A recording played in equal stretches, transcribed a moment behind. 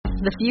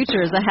The future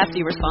is a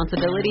hefty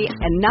responsibility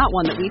and not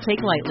one that we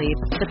take lightly.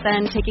 But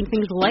then, taking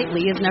things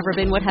lightly has never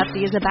been what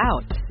Hefty is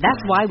about. That's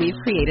why we've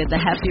created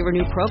the Hefty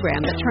Renew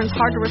program that turns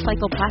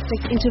hard-to-recycle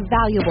plastics into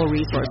valuable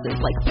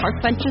resources like park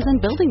benches and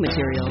building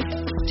materials.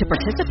 To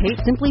participate,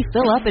 simply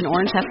fill up an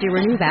orange Hefty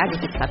Renew bag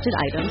with accepted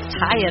items,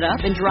 tie it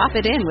up, and drop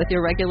it in with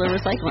your regular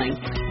recycling.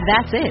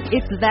 That's it.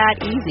 It's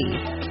that easy.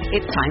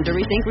 It's time to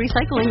rethink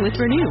recycling with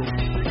Renew.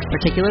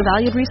 Particular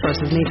valued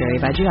resources may vary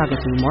by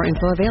geography. More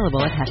info available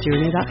at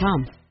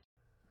heftyrenew.com.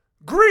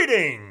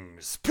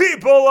 Greetings,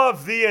 people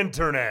of the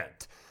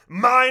internet.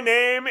 My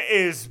name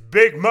is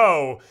Big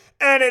Mo,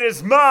 and it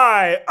is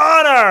my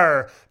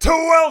honor to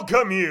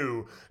welcome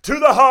you to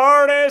the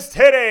hardest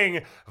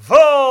hitting,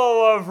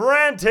 full of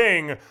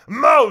ranting,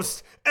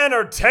 most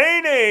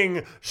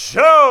entertaining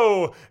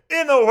show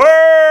in the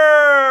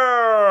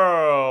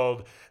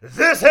world.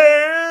 This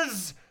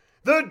is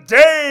the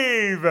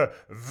Dave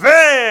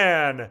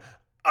Van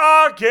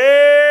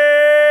Auken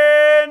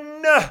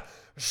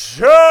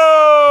Show!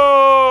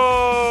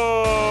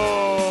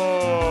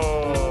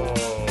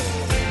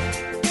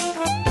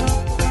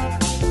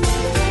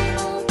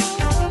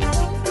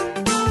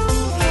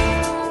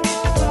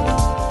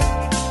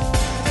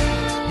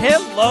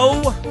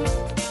 Hello,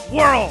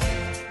 world!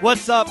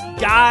 What's up,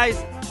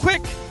 guys?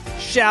 Quick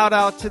shout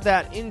out to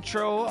that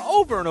intro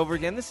over and over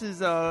again. This is,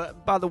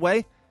 by the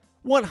way,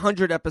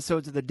 100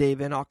 episodes of the Dave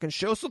Van Auken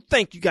Show, so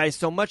thank you guys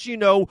so much. You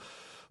know,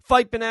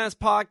 Fight Bananas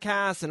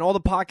podcast and all the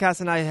podcasts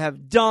that I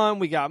have done.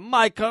 We got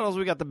My Cuddles,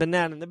 we got the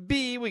Banana and the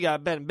Bee, we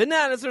got Ben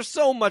Bananas. There's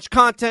so much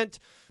content,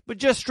 but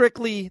just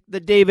strictly the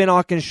Dave Van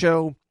Auken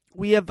Show.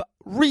 We have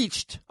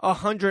reached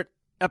 100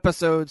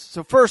 episodes.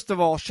 So first of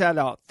all, shout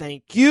out,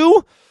 thank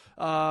you.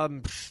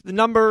 The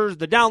numbers,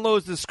 the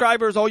downloads, the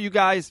subscribers, all you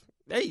guys.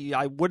 Hey,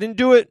 I wouldn't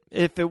do it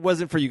if it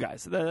wasn't for you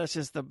guys. That's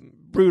just the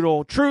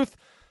brutal truth.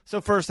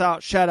 So first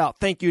out, shout out,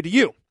 thank you to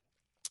you.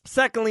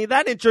 Secondly,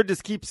 that intro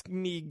just keeps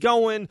me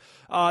going.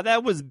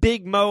 That was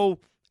Big Mo.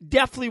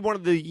 Definitely one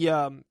of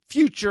the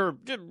future.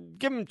 Give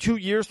him 2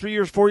 years, 3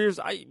 years, 4 years.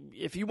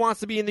 If he wants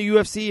to be in the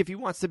UFC, if he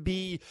wants to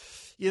be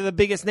the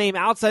biggest name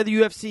outside the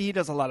UFC, he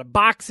does a lot of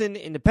boxing,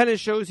 independent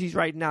shows. He's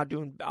right now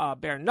doing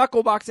bare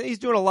knuckle boxing. He's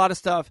doing a lot of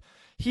stuff.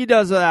 He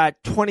does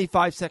that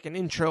 25-second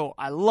intro.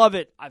 I love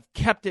it. I've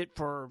kept it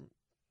for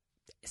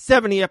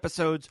 70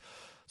 episodes.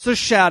 So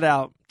shout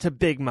out to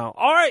Big Mo.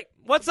 All right.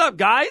 What's up,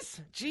 guys?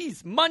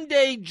 Jeez,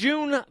 Monday,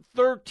 June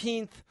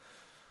 13th.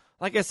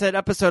 Like I said,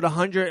 episode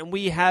 100, and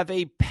we have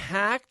a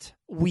packed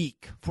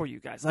week for you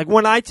guys. Like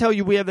when I tell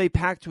you we have a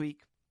packed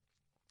week,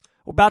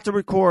 we're about to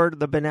record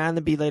the Banana and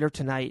the Bee later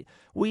tonight.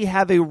 We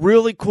have a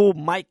really cool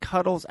Mike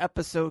Cuddles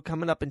episode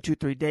coming up in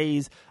 2-3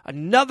 days.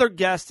 Another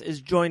guest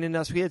is joining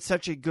us. We had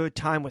such a good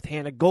time with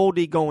Hannah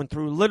Goldie going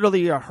through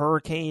literally a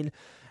hurricane,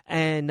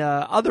 and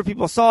other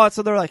people saw it,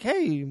 so they're like,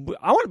 hey,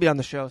 I want to be on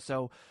the show.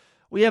 So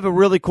we have a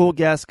really cool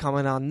guest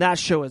coming on that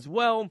show as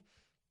well.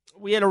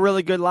 We had a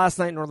really good last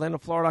night in Orlando,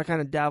 Florida. I kind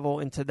of dabble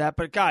into that.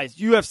 But, guys,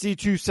 UFC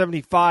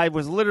 275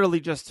 was literally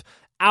just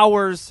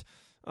hours,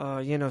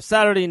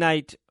 Saturday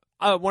night.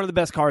 One of the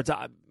best cards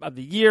of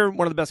the year,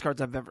 one of the best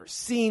cards I've ever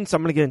seen. So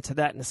I'm going to get into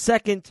that in a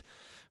second.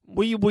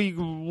 We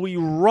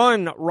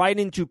run right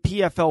into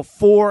PFL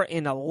 4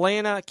 in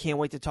Atlanta. Can't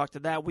wait to talk to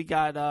that. We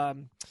got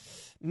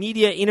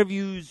media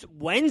interviews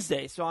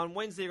Wednesday. So on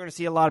Wednesday, you're going to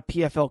see a lot of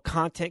PFL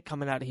content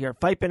coming out of here at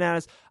Fight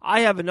Bananas.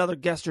 I have another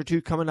guest or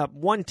two coming up,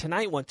 one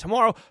tonight, one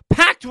tomorrow.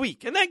 Packed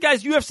week. And then,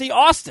 guys, UFC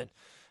Austin.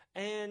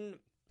 And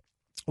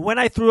when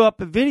I threw up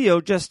a video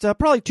just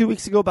probably 2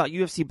 weeks ago about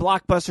UFC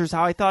blockbusters,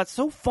 how I thought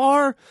so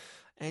far,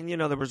 and,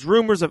 there was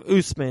rumors of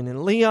Usman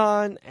and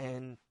Leon,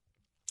 and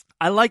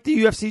I like the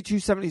UFC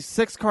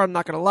 276 card, I'm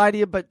not going to lie to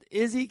you, but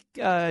Izzy,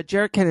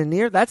 Jared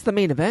Cannonier, that's the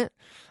main event.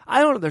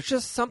 I don't know, there's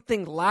just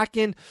something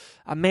lacking.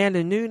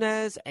 Amanda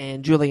Nunes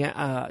and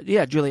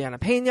Juliana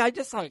Pena, I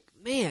just like,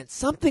 man,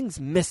 something's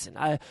missing.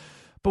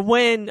 But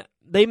when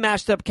they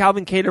matched up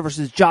Calvin Kattar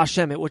versus Josh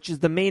Emmett, which is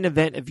the main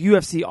event of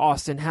UFC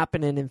Austin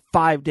happening in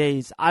 5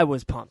 days, I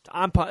was pumped.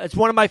 I'm pumped. It's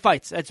one of my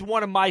fights.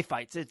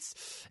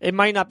 It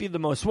might not be the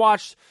most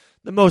watched,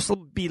 the most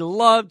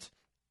beloved.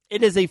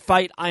 It is a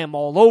fight I am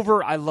all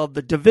over. I love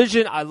the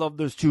division. I love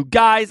those two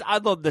guys. I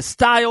love the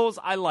styles.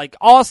 I like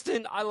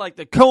Austin. I like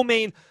the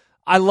co-main.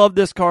 I love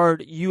this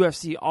card,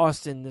 UFC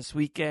Austin this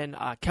weekend.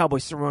 Cowboy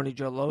Cerrone,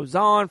 Joe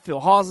Lozon, Phil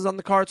Hawes is on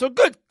the card. So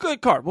good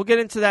card. We'll get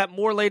into that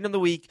more later in the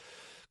week.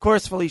 Of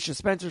course, Felicia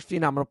Spencer's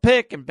phenomenal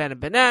pick and Ben and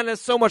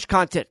Bananas. So much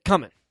content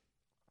coming.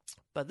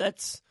 But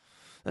let's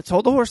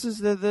hold the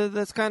horses.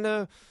 Let's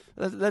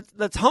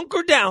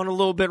hunker down a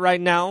little bit right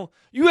now.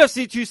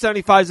 UFC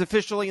 275 is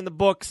officially in the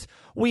books.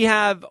 We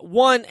have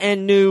one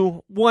and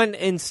new, one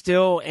and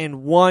still,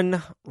 and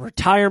one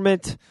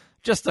retirement.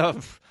 Just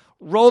a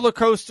roller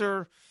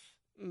coaster.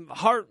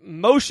 Heart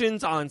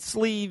motions on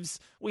sleeves.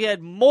 We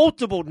had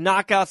multiple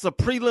knockouts. The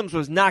prelims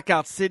was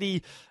Knockout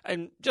City.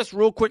 And just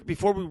real quick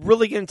before we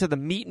really get into the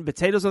meat and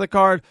potatoes of the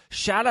card,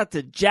 shout out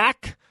to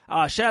Jack.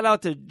 Shout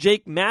out to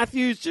Jake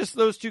Matthews. Just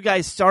those two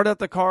guys start out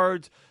the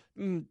cards.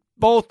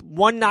 both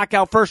one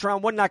knockout first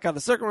round, one knockout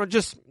the second round.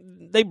 Just,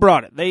 they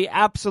brought it. They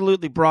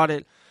absolutely brought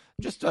it.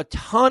 Just a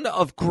ton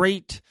of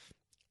great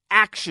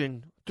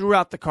action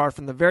throughout the card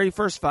from the very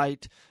first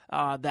fight.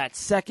 That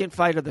second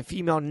fight of the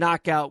female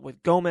knockout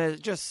with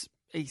Gomez, just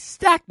a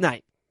stacked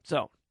night.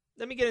 So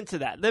let me get into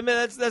that.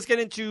 Let's get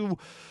into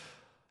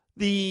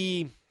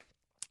the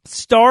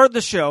star of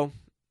the show,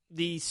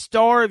 the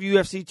star of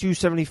UFC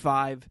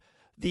 275,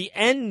 the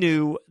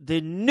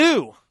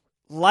new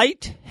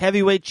light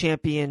heavyweight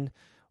champion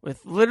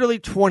with literally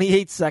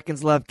 28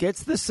 seconds left,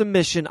 gets the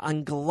submission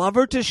on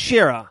Glover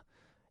Teixeira,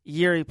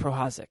 Jiří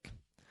Procházka.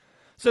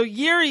 So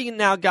Jiří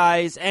now,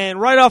 guys, and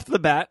right off the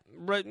bat,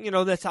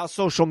 that's how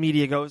social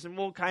media goes, and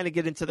we'll kind of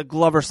get into the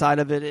Glover side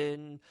of it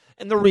and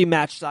the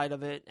rematch side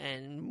of it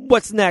and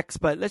what's next,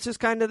 but let's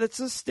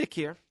just stick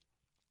here.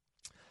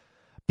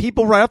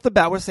 People right off the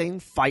bat were saying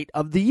fight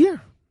of the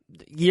year.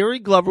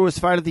 Jiří Glover was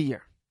fight of the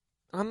year.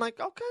 I'm like,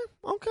 okay.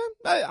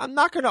 I'm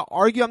not going to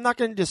argue. I'm not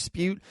going to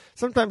dispute.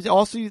 Sometimes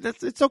also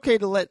it's okay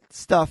to let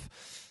stuff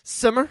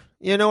simmer.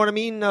 You know what I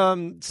mean?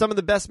 Some of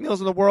the best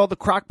meals in the world, the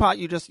crock pot,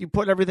 you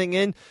put everything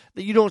in,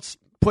 that you don't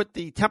put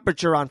the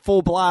temperature on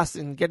full blast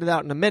and get it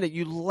out in a minute.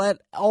 You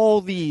let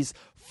all these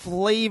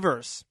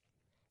flavors,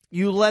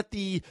 you let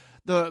the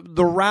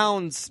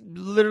rounds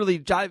literally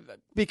jive,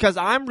 because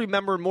I'm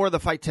remembering more of the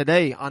fight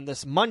today on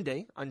this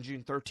Monday, on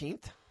June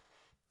 13th,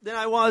 than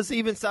I was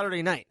even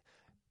Saturday night.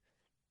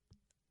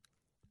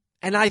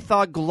 And I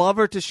thought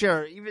Glover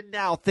Teixeira, even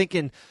now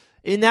thinking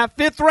in that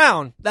fifth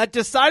round, that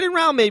deciding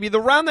round maybe,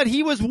 the round that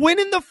he was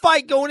winning the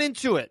fight going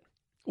into it.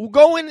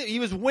 He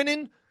was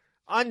winning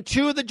on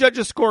two of the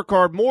judges'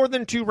 scorecard, more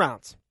than 2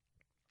 rounds.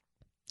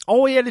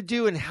 All he had to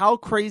do, and how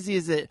crazy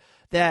is it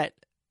that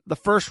the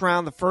first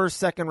round,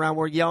 second round,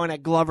 we're yelling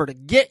at Glover to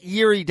get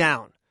Jiří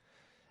down.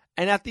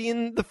 And at the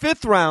end, the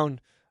fifth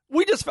round,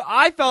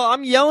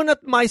 I'm yelling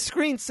at my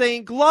screen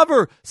saying,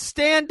 Glover,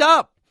 stand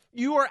up.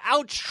 You are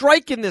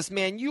outstriking this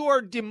man. You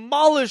are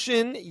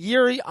demolishing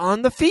Jiří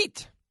on the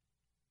feet.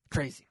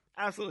 Crazy.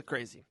 Absolutely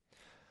crazy.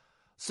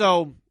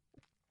 So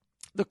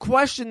the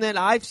question that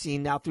I've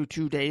seen now through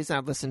 2 days, and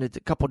I've listened to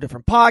a couple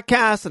different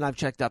podcasts, and I've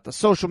checked out the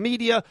social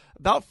media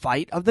about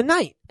fight of the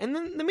night. And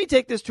then let me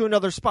take this to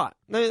another spot.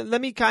 Let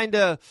me kind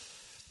of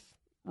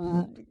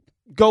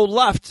go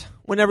left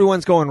when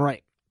everyone's going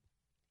right.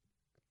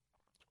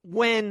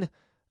 For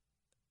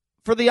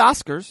the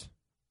Oscars,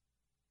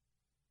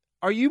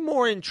 are you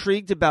more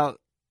intrigued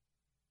about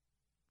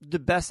the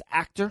best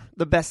actor,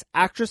 the best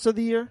actress of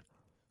the year?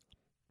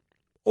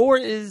 Or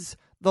is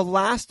the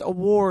last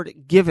award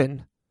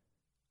given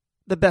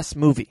the best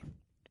movie?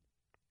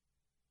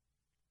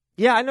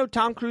 Yeah, I know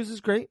Tom Cruise is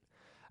great.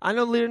 I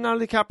know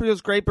Leonardo DiCaprio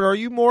is great, but are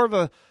you more of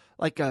a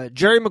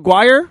Jerry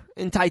Maguire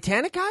in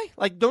Titanic guy?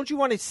 Like, don't you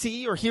want to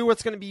see or hear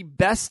what's going to be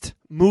best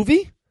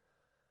movie?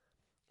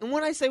 And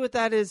what I say with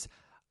that is,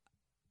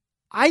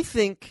 I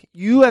think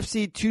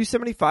UFC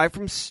 275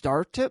 from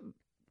start to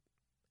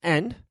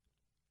end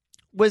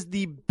was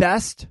the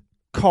best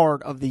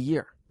card of the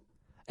year.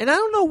 And I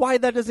don't know why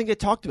that doesn't get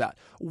talked about.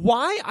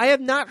 Why? I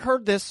have not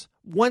heard this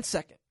 1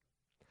 second.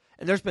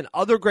 And there's been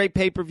other great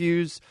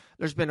pay-per-views.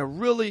 There's been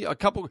a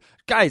couple.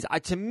 Guys,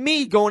 to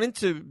me, going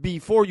into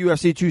before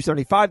UFC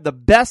 275, the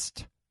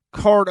best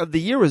card of the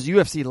year was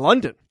UFC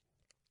London.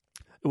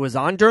 It was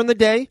on during the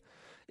day.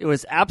 It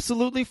was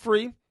absolutely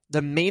free.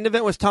 The main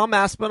event was Tom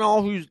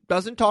Aspinall, who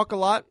doesn't talk a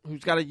lot,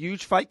 who's got a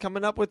huge fight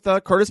coming up with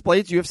Curtis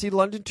Blades, UFC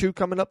London 2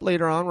 coming up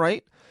later on,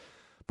 right?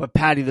 But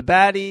Paddy the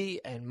Baddy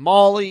and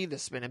Molly, the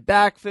spinning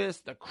back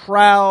fist, the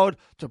crowd,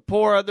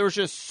 Tapora, there was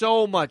just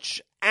so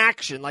much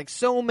action, like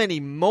so many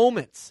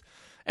moments.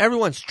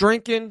 Everyone's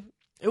drinking.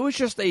 It was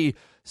just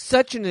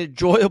such an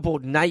enjoyable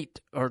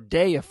night or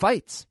day of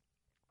fights.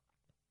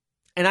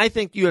 And I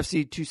think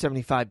UFC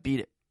 275 beat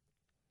it.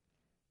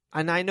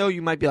 And I know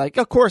you might be like,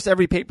 of course,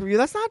 every pay-per-view.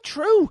 That's not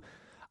true.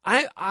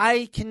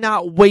 I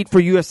cannot wait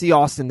for UFC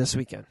Austin this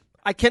weekend.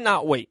 I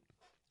cannot wait.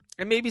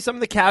 And maybe some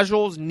of the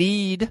casuals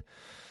need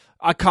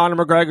a Conor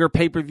McGregor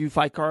pay-per-view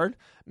fight card.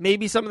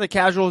 Maybe some of the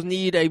casuals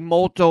need a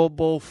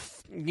multiple,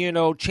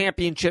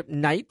 championship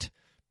night.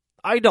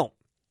 I don't.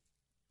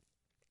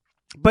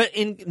 But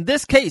in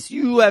this case,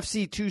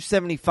 UFC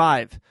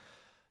 275,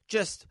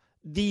 just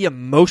the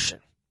emotion.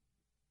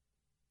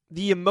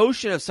 The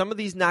emotion of some of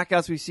these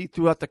knockouts we see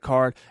throughout the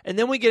card. And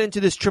then we get into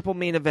this triple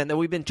main event that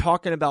we've been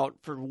talking about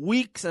for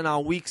weeks and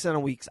on weeks and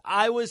on weeks.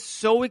 I was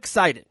so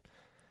excited.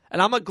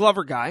 And I'm a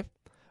Glover guy.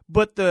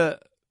 But the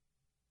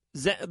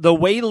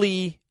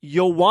Weili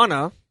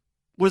Joanna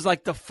was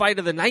like the fight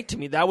of the night to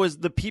me. That was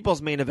the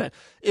people's main event.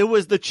 It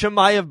was the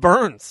Chimaev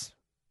Burns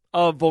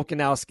of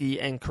Volkanovski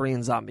and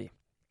Korean Zombie.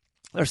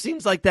 There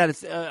seems like that.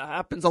 It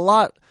happens a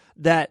lot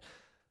that,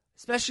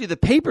 especially the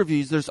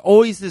pay-per-views, there's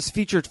always this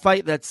featured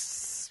fight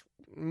that's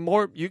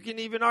more, you can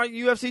even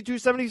argue UFC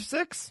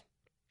 276,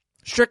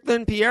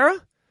 Strickland Pereira.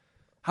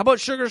 How about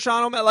Sugar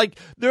Sean O'Malley? Like,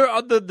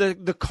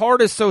 the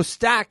card is so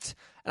stacked,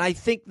 and I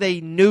think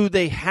they knew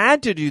they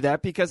had to do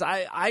that because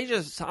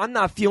I'm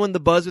not feeling the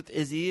buzz with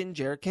Izzy and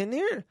Jared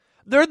Cannonier.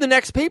 They're the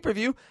next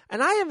pay-per-view,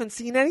 and I haven't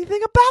seen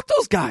anything about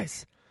those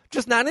guys.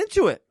 Just not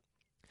into it.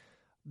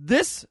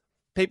 This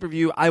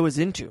pay-per-view I was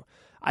into.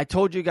 I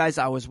told you guys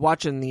I was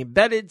watching the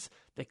embeddeds,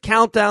 the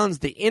countdowns,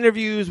 the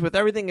interviews with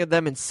everything of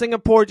them in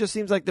Singapore. It just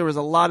seems like there was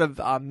a lot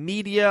of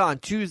media on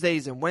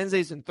Tuesdays and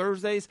Wednesdays and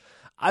Thursdays.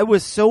 I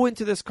was so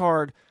into this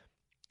card,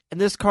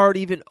 and this card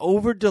even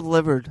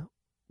over-delivered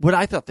what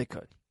I thought they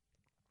could.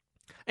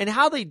 And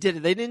how they did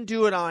it, they didn't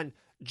do it on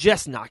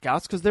just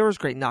knockouts, because there was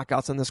great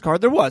knockouts on this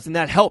card. There was, and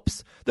that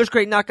helps. There's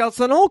great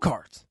knockouts on all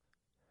cards.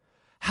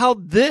 How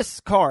this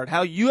card,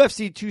 how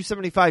UFC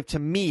 275 to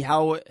me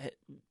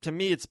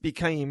it's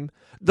became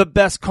the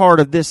best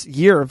card of this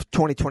year of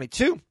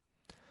 2022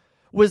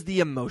 was the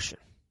emotion.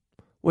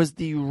 Was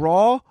the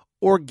raw,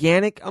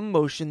 organic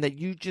emotion that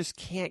you just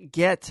can't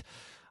get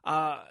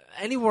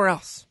anywhere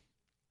else.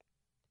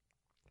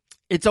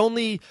 It's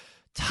only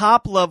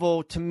top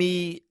level to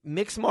me,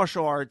 mixed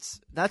martial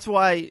arts. That's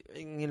why,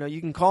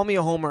 you can call me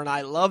a homer, and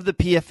I love the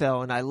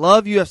PFL and I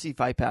love UFC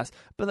Fight Pass,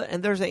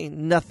 and there's ain't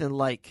nothing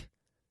like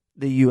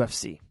the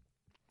UFC.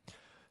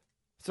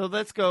 So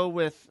let's go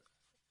with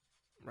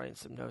writing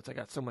some notes. I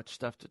got so much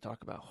stuff to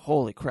talk about.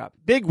 Holy crap.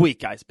 Big week,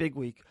 guys. Big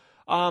week.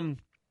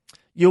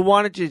 You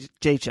wanted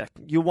Jacek.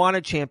 You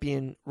wanted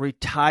champion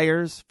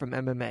retires from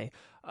MMA.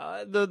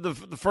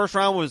 The first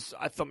round was,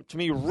 I thought, to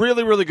me,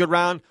 really, really good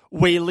round.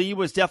 Wei Li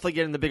was definitely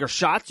getting the bigger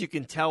shots. You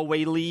can tell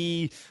Wei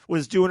Li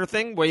was doing her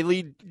thing. Wei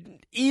Li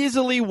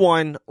easily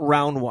won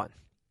round one.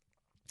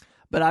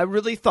 But I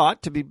really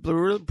thought, to be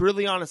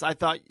brutally honest, I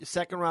thought the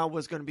second round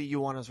was going to be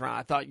Ioana's round.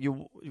 I thought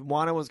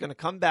Ioana was going to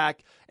come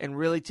back and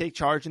really take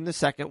charge in the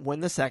second, win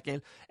the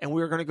second, and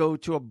we were going to go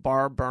to a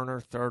bar burner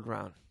third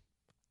round.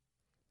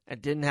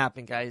 It didn't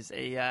happen, guys.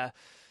 A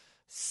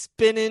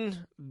spinning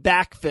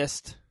back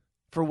fist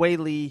for Wei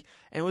Li,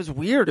 and it was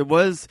weird. It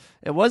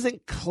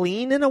wasn't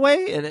clean in a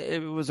way, and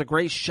it was a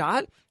great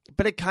shot,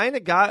 but it kind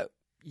of got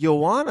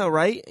Ioana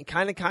right, and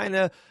kind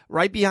of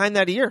right behind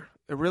that ear.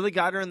 It really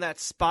got her in that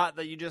spot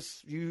that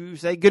you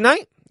say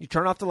goodnight, you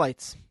turn off the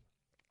lights,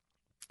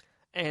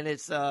 and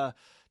it's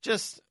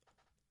just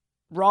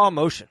raw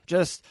emotion.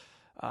 Just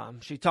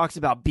she talks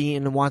about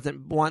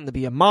wanting to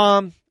be a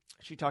mom.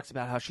 She talks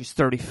about how she's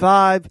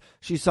 35.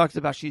 She talks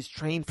about she's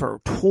trained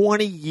for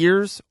 20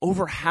 years.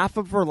 Over half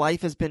of her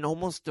life has been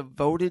almost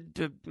devoted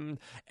to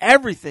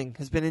everything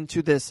has been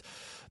into this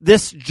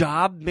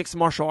job, mixed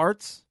martial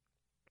arts.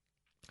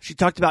 She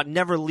talked about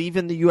never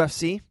leaving the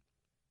UFC.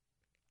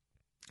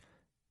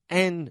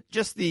 And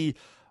just the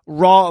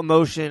raw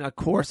emotion, of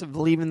course, of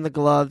leaving the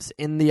gloves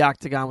in the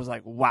octagon was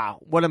like, wow,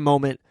 what a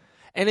moment.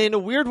 And in a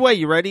weird way,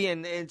 you ready?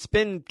 And it's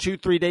been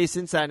 2-3 days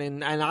since that,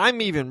 and I'm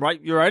even,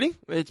 right? You ready?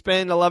 It's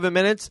been 11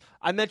 minutes.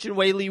 I mentioned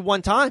Wei Li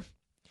one time.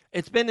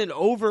 It's been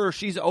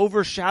she's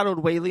overshadowed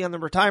Wei Li on the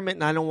retirement,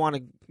 and I don't want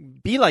to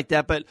be like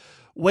that, but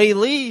Wei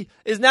Li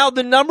is now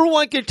the number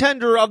one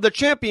contender of the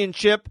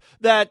championship.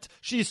 That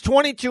she's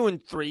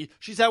 22-3.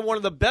 She's had one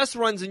of the best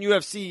runs in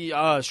UFC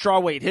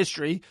strawweight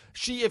history.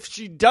 If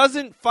she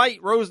doesn't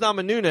fight Rose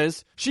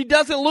Namajunas, she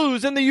doesn't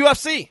lose in the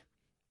UFC.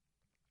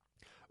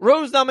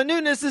 Rose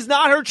Namajunas is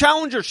not her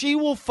challenger. She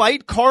will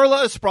fight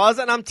Carla Esparza,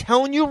 and I'm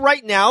telling you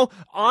right now,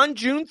 on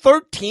June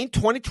 13th,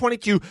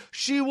 2022,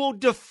 she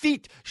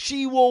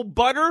will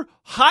butter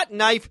hot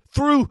knife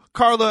through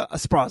Carla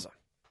Esparza.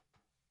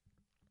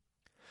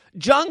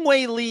 Zhang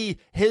Wei Li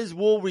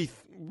will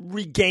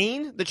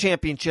regain the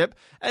championship,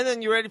 and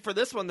then you ready for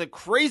this one? The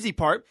crazy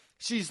part.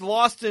 She's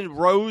lost to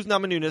Rose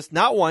Namajunas,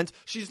 not once.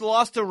 She's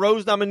lost to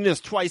Rose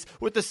Namajunas twice,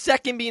 with the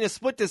second being a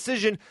split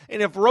decision.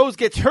 And if Rose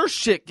gets her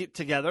shit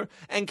together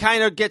and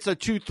kind of gets a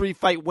 2-3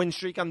 fight win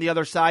streak on the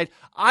other side,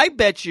 I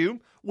bet you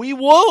we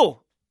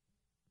will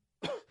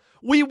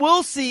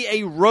see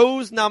a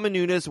Rose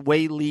Namajunas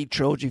Wei Li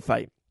trilogy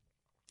fight.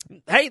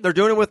 Hey, they're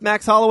doing it with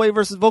Max Holloway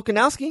versus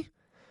Volkanovski.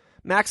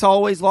 Max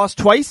Holloway's lost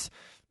twice.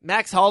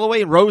 Max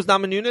Holloway and Rose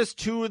Namajunas,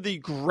 two of the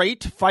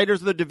great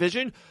fighters of the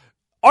division,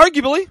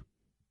 arguably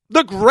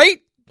the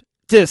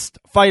greatest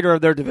fighter of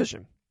their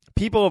division.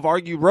 People have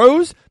argued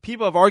Rose.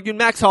 People have argued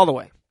Max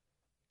Holloway.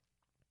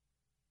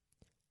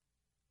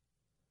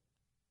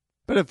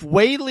 But if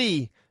Wei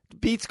Li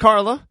beats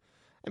Carla,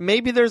 and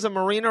maybe there's a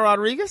Marina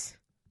Rodriguez,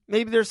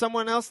 maybe there's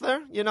someone else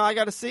there, I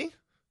got to see.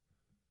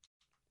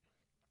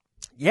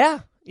 Yeah,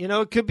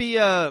 it could be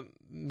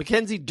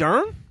Mackenzie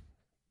Dern.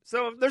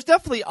 So there's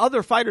definitely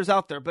other fighters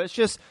out there, but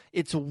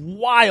it's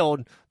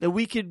wild that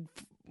we could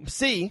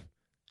see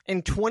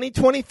in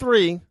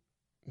 2023,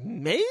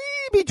 maybe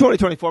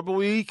 2024, but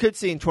we could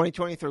see in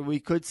 2023, we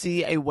could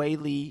see a Wei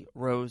Li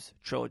Rose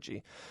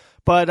trilogy.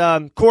 But,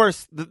 of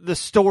course, this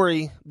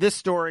story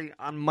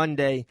on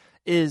Monday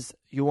is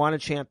Ioana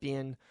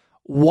champion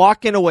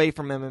walking away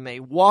from MMA,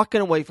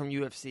 walking away from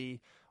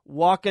UFC,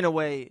 walking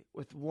away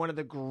with one of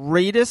the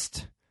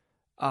greatest,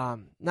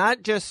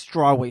 not just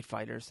strawweight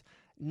fighters,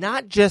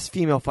 not just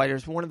female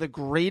fighters, one of the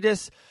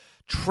greatest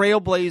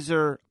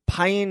trailblazer,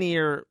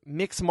 pioneer,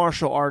 mixed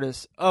martial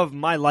artists of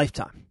my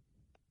lifetime.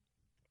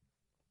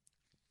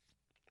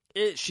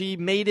 She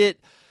made it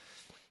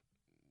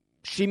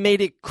she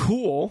made it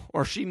cool,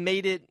 or she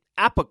made it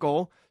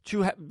apical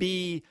to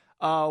be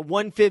a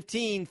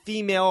 115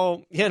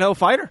 female,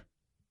 fighter.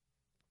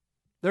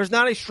 There's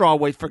not a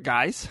strawweight for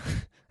guys.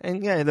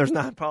 And yeah, there's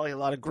not probably a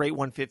lot of great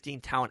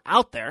 115 talent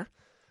out there.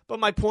 But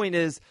my point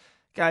is,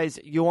 guys,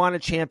 Joanna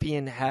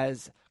Champion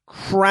has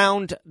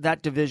crowned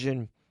that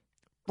division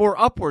for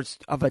upwards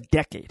of a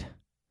decade.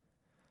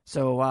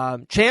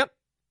 So, Champ,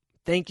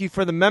 thank you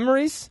for the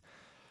memories.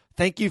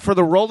 Thank you for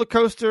the roller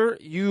coaster.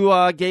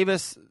 You gave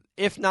us,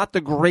 if not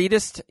the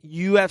greatest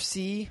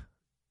UFC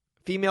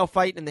female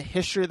fight in the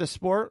history of the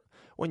sport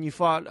when you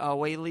fought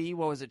Wei Li,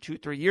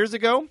 2-3 years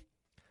ago.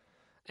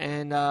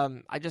 And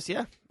I'm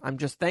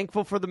just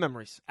thankful for the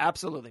memories.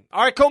 Absolutely.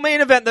 All right,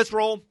 co-main event. Let's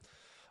roll.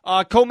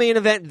 Co-main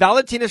event,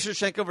 Valentina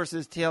Shevchenko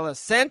versus Taylor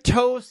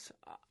Santos.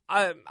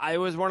 I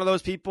was one of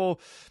those people.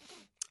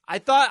 I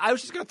thought I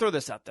was just going to throw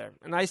this out there.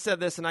 And I said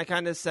this, and I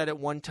kind of said it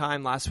one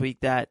time last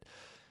week, that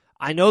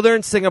I know they're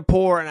in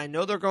Singapore, and I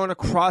know they're going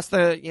across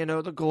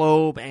the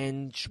globe,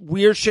 and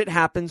weird shit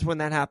happens when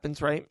that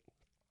happens, right?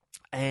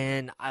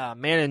 And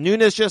Amanda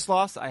Nunes just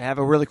lost. I have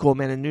a really cool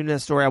Amanda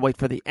Nunes story. I'll wait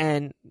for the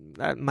end.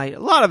 A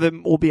lot of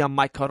it will be on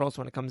Mike Cuddles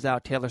when it comes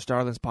out, Taylor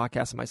Starlin's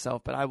podcast, and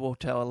myself, but I will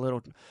tell a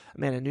little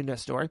Amanda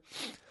Nunes story.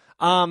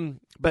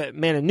 But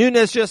Amanda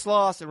Nunes just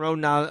lost, and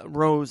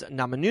Rose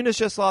Namajunas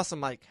just lost.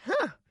 I'm like,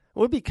 it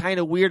would be kind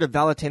of weird if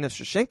Valentina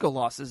Shevchenko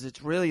loses.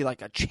 It's really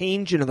like a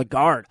change in the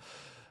guard.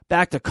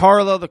 Back to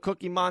Carla, the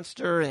Cookie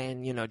Monster,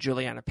 and,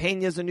 Juliana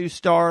Peña's a new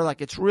star.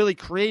 Like, it's really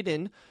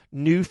creating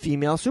new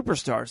female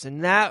superstars.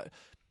 And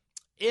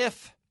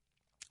if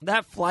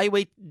that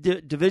flyweight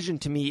division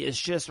to me is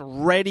just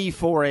ready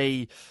for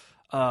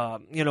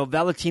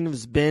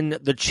Valentina's been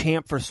the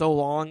champ for so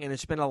long, and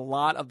it's been a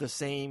lot of the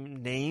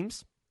same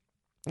names,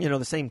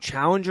 the same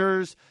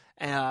challengers.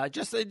 It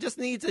just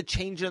needs a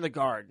change in the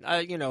guard.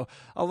 A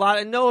lot.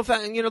 And no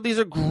offense, these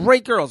are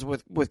great girls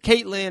with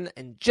Caitlin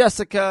and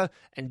Jessica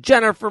and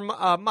Jennifer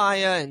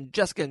Maya and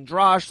Jessica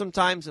Andrade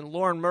sometimes and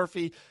Lauren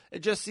Murphy. It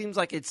just seems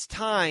like it's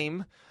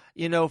time,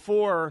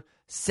 for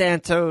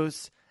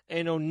Santos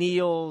and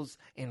O'Neills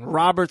and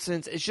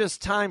Robertsons. It's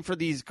just time for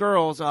these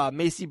girls,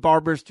 Macy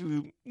Barbers,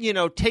 to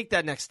take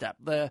that next step.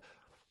 The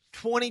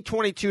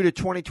 2022 to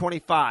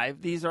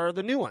 2025. These are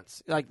the new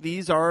ones. Like,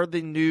 these are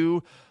the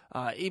new.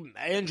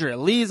 Andrea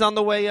Lee's on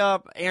the way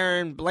up.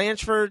 Erin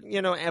Blanchfield,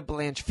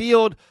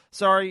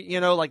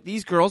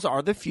 these girls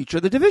are the future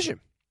of the division.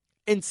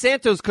 And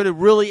Santos could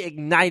have really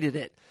ignited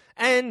it.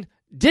 And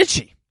did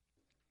she?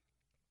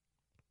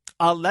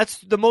 That's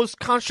the most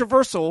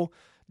controversial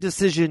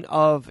decision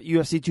of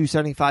UFC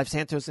 275,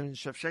 Santos and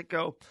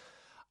Shevchenko.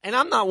 And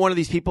I'm not one of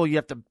these people you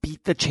have to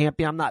beat the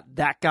champion. I'm not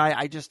that guy.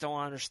 I just don't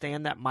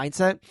understand that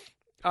mindset.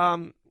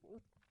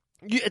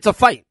 It's a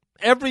fight.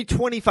 Every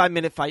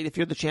 25-minute fight, if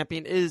you're the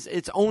champion, is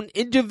its own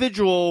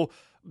individual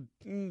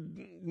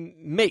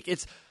make.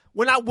 It's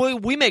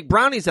we make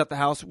brownies at the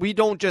house. We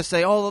don't just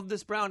say, "Oh,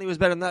 this brownie was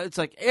better than that." It's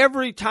like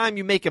every time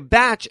you make a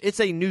batch, it's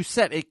a new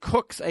set. It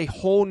cooks a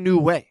whole new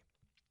way.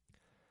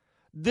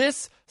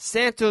 This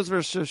Santos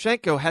versus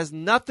Shevchenko has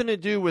nothing to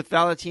do with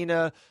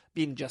Valentina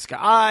beating Jessica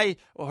Ai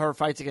or her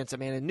fights against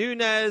Amanda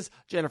Nunes,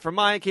 Jennifer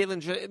Maya,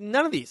 Caitlin.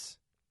 None of these.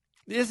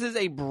 This is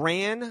a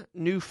brand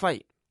new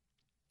fight.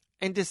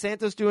 And did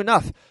Santos do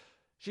enough?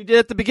 She did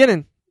at the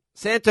beginning.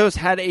 Santos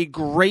had a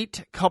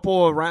great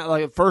couple of rounds,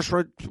 like first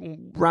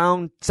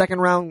round,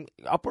 second round,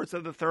 upwards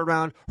of the third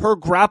round. Her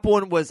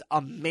grappling was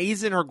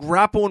amazing. Her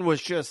grappling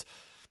was just...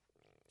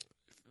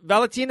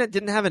 Valentina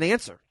didn't have an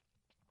answer.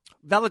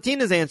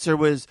 Valentina's answer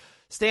was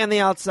stay on the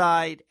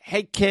outside,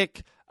 head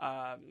kick,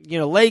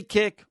 leg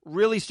kick,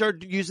 really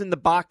started using the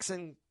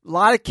boxing. A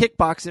lot of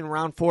kickboxing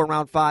round 4,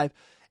 round 5.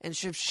 And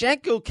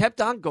Shevchenko kept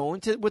on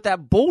going with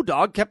that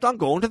bulldog, kept on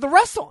going to the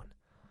wrestling.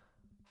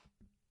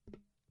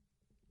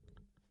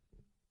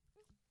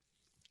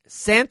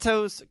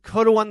 Santos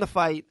could have won the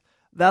fight.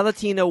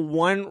 Valentina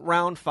won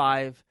round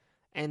 5,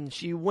 and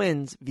she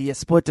wins via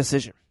split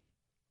decision.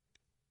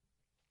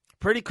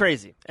 Pretty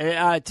crazy.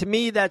 To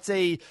me,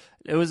 it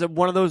was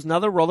one of those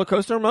another roller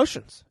coaster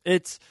emotions.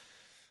 It's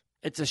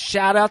a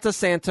shout out to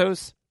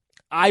Santos.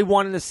 I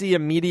wanted to see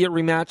immediate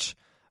rematch.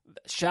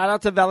 Shout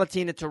out to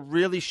Valentina to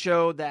really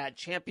show that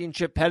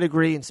championship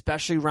pedigree,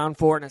 especially round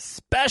 4 and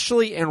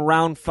especially in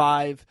round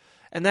 5.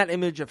 And that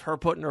image of her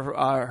putting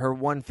her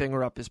one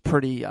finger up is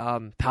pretty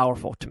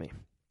powerful to me.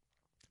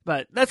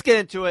 But let's get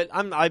into it.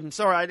 I'm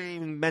sorry I didn't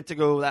even meant to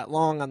go that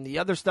long on the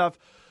other stuff.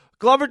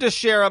 Glover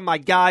Teixeira, my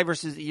guy,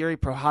 versus Jiri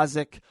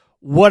Prochazka.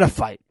 What a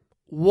fight.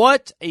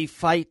 What a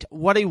fight.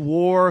 What a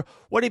war.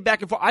 What a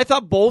back and forth. I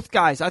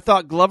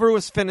thought Glover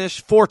was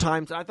finished 4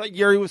 times. And I thought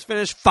Jiri was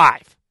finished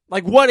 5.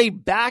 Like, what a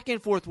back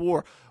and forth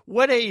war.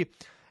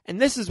 And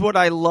this is what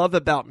I love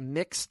about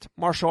mixed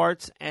martial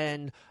arts.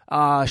 And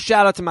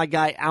shout out to my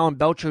guy, Alan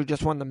Belcher, who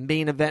just won the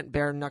main event,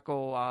 Bare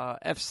Knuckle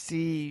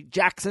FC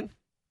Jackson.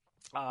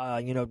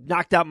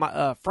 Knocked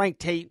out Frank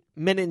Tate,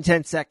 minute and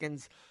 10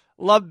 seconds.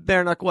 Love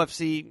Bare Knuckle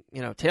FC,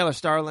 Taylor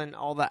Starlin,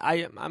 all that.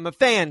 I'm a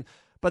fan,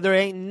 but there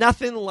ain't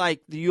nothing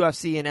like the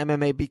UFC and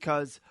MMA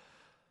because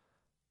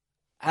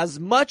as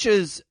much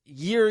as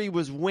Yuri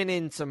was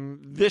winning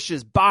some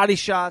vicious body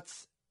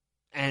shots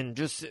and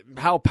just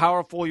how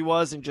powerful he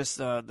was and just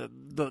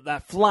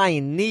that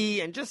flying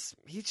knee and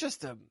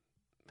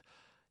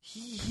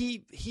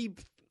he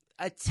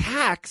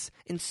attacks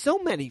in so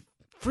many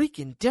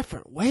freaking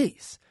different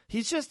ways.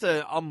 He's just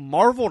a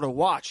marvel to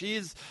watch.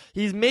 He's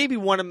maybe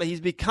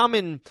he's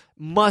becoming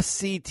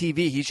must-see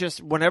TV. He's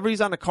just, whenever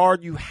he's on a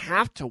card, you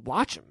have to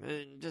watch him.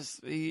 And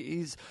just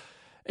he's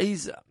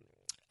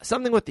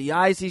something with the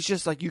eyes. He's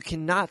just like, you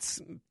cannot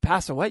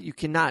pass away. You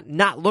cannot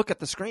not look at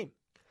the screen.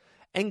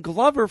 And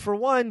Glover, for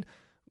one,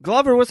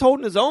 Glover was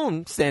holding his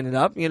own standing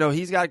up. You know,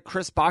 he's got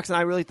Chris Box, and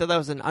I really thought that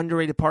was an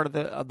underrated part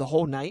of the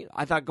whole night.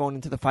 I thought going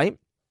into the fight.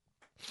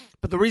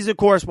 But the reason, of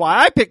course, why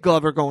I picked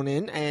Glover going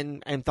in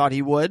and thought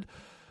he would,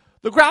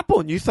 the grapple,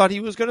 and you thought he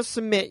was going to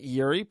submit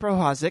Yuri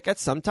Prohazic at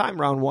some time,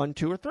 round 1,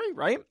 2, or 3,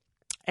 right?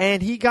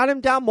 And he got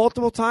him down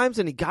multiple times,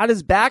 and he got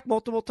his back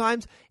multiple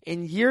times,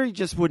 and Yuri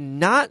just would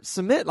not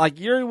submit. Like,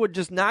 Yuri would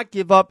just not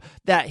give up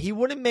that. He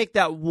wouldn't make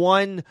that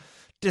one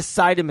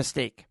decided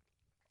mistake.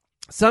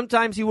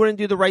 Sometimes he wouldn't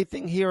do the right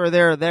thing here or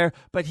there,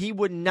 but he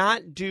would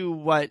not do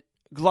what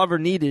Glover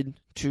needed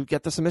to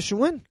get the submission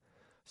win.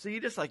 So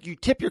you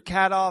tip your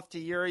cat off to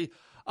Yuri.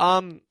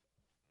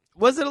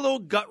 Was it a little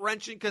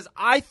gut-wrenching? Because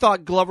I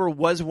thought Glover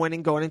was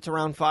winning going into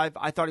round 5.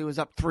 I thought he was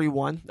up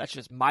 3-1. That's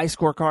just my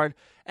scorecard.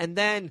 And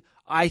then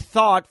I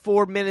thought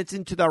 4 minutes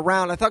into the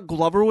round, I thought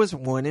Glover was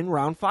winning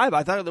round 5.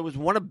 I thought it was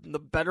one of the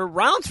better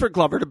rounds for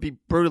Glover, to be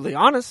brutally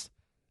honest.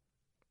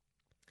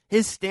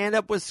 His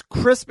stand-up was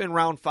crisp in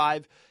round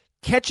 5,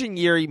 catching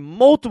Yuri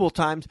multiple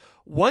times.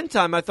 One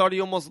time I thought he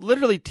almost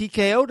literally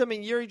TKO'd him,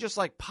 and Yuri just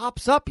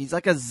pops up. He's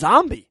like a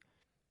zombie.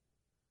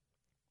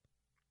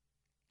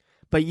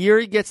 But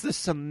Yuri gets the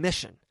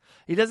submission.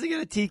 He doesn't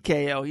get a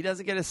TKO. He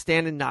doesn't get a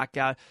standing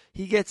knockout.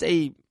 He gets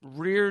a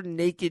rear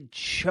naked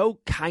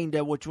choke,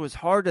 which was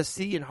hard to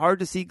see and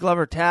hard to see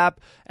Glover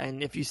tap.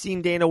 And if you've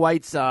seen Dana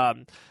White's,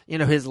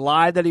 his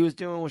live that he was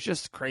doing was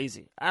just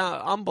crazy.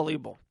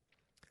 Unbelievable.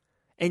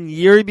 And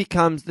Yuri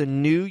becomes the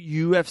new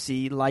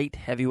UFC light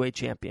heavyweight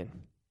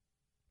champion.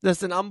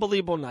 That's an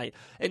unbelievable night.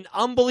 An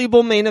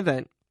unbelievable main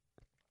event.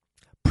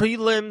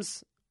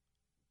 Prelims,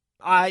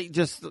 I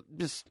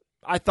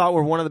thought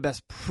were one of the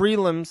best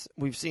prelims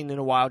we've seen in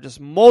a while. Just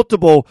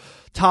multiple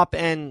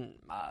top-end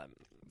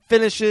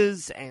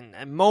finishes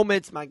and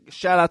moments. My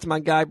shout out to my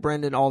guy,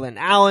 Brendan Alden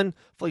Allen,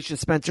 Felicia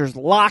Spencer's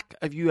lock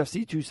of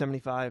UFC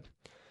 275.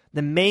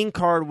 The main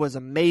card was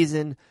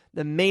amazing.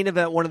 The main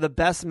event, one of the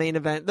best main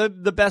event, the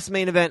best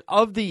main event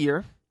of the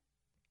year.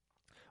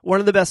 One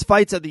of the best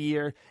fights of the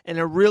year. And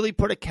it really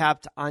put a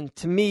cap on,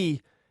 to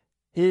me,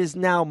 it is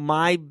now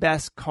my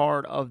best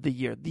card of the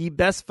year. The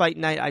best fight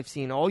night I've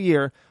seen all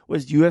year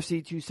was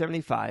UFC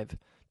 275,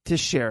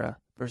 Teixeira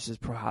versus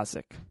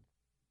Prohazic.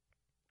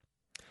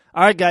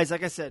 All right, guys,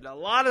 like I said, a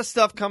lot of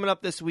stuff coming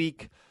up this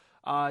week.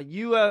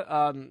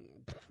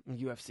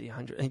 UFC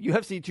 100,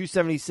 UFC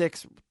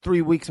 276,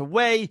 3 weeks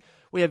away.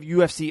 We have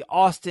UFC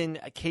Austin,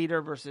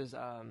 Cater versus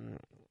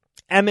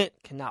Emmett.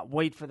 Cannot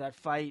wait for that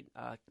fight.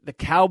 The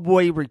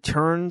Cowboy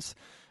returns.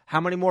 How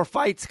many more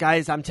fights,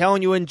 guys? I'm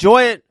telling you,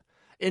 enjoy it.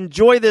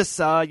 Enjoy this.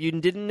 You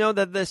didn't know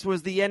that this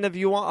was the end of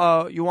You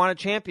Want a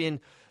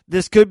Champion.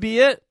 This could be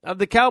it of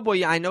the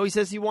Cowboy. I know he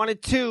says he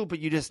wanted 2, but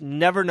you just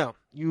never know.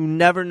 You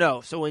never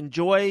know. So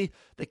enjoy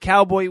the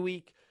Cowboy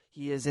week.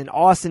 He is in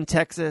Austin,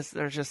 Texas.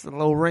 There's just a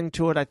little ring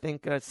to it. I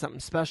think it's something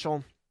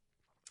special.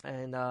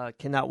 And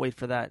cannot wait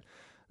for that.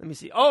 Let me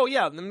see. Oh,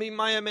 yeah.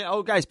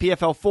 Guys,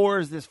 PFL 4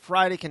 is this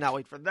Friday. Cannot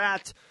wait for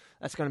that.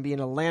 That's going to be in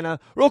Atlanta.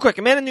 Real quick,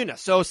 Amanda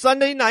Nunes. So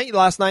Sunday night,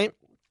 last night,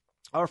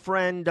 our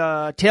friend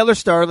Taylor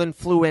Starlin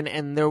flew in,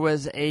 and there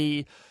was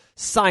a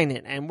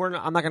sign-in. And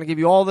I'm not going to give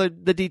you all the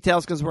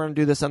details because we're going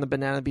to do this on the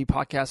Banana Bee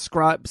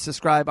podcast.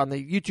 Subscribe on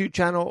the YouTube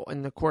channel,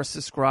 and, of course,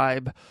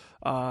 subscribe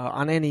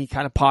on any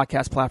kind of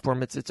podcast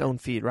platform. It's its own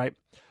feed, right?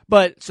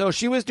 But so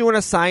she was doing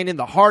a sign-in.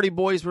 The Hardy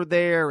Boys were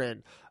there,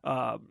 and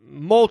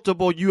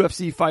multiple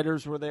UFC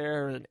fighters were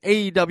there, and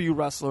AEW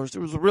wrestlers. It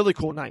was a really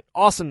cool night.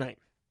 Awesome night.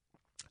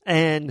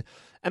 And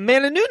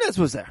Amanda Nunes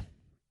was there.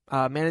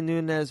 Amanda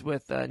Nunes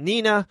with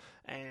Nina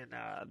and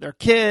their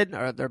kid,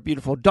 or their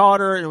beautiful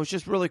daughter, and it was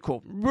just really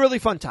cool. Really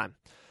fun time.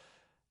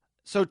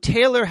 So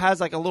Taylor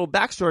has a little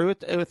backstory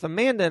with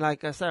Amanda, and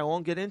like I said, I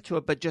won't get into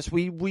it, but just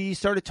we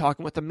started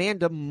talking with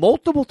Amanda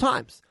multiple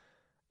times.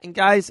 And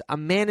guys,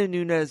 Amanda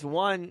Nunes,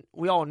 one,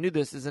 we all knew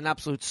this, is an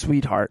absolute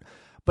sweetheart.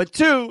 But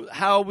two,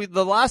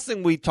 the last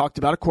thing we talked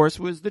about, of course,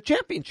 was the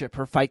championship,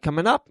 her fight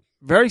coming up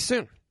very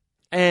soon.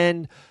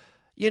 And,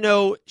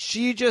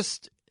 she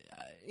just,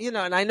 and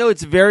I know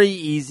it's very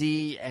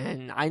easy,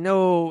 and I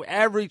know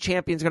every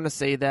champion's going to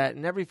say that,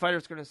 and every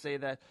fighter's going to say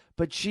that.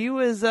 But she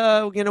was,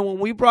 when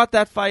we brought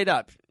that fight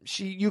up,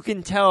 you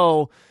can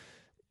tell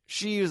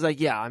she was like,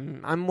 yeah,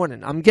 I'm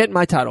winning. I'm getting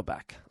my title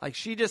back.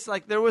 She just,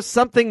 there was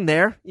something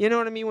there. You know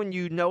what I mean? When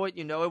you know it,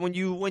 you know it. When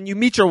you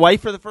meet your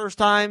wife for the first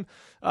time,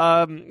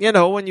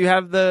 when you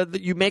have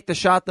you make the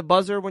shot, the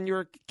buzzer when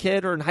you're a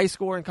kid or in high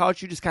school or in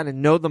college, you just kind of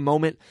know the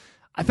moment.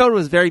 I felt it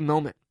was very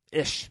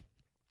moment-ish.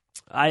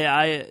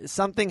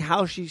 something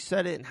how she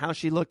said it and how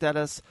she looked at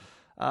us.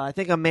 I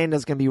think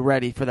Amanda's going to be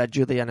ready for that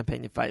Juliana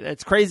Pena fight.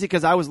 It's crazy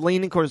because I was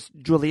leaning towards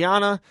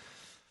Juliana.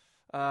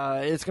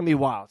 It's going to be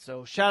wild.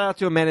 So shout out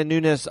to Amanda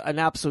Nunes, an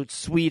absolute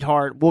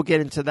sweetheart. We'll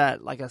get into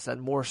that. Like I said,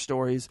 more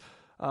stories.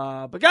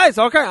 But guys,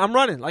 okay, I'm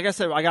running. Like I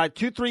said, I got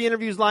 2-3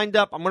 interviews lined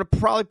up. I'm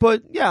probably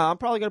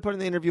going to put in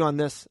the interview on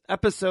this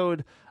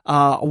episode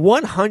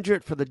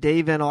 100 for the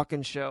Dave Van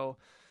Auken Show.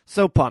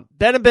 So pumped.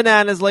 Ben and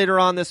Bananas later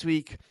on this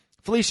week.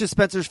 Felicia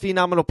Spencer's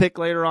phenomenal pick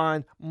later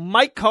on.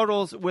 Mike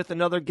Cuddles with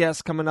another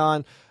guest coming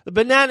on. The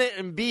Banana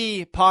and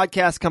Bee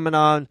podcast coming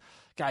on.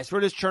 Guys,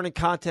 we're just churning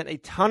content. A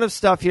ton of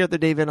stuff here at the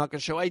Dave Van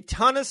Auken Show. A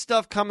ton of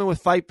stuff coming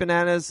with Fight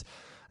Bananas.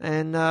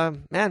 And,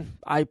 man,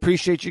 I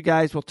appreciate you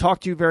guys. We'll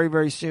talk to you very,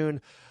 very soon.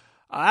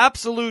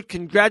 Absolute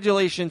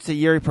congratulations to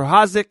Yuri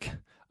Prohazic.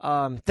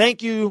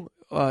 Thank you.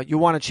 You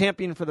won a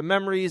champion for the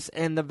memories.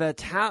 And the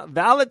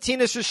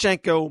Valentina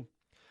Shevchenko,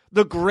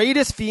 the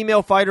greatest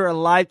female fighter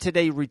alive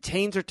today,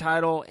 retains her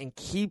title and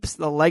keeps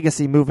the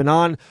legacy moving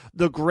on.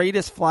 The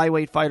greatest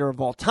flyweight fighter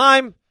of all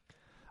time.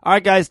 All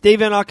right, guys. Dave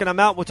Van Auken, I'm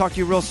out. We'll talk to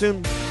you real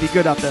soon. Be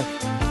good out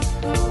there.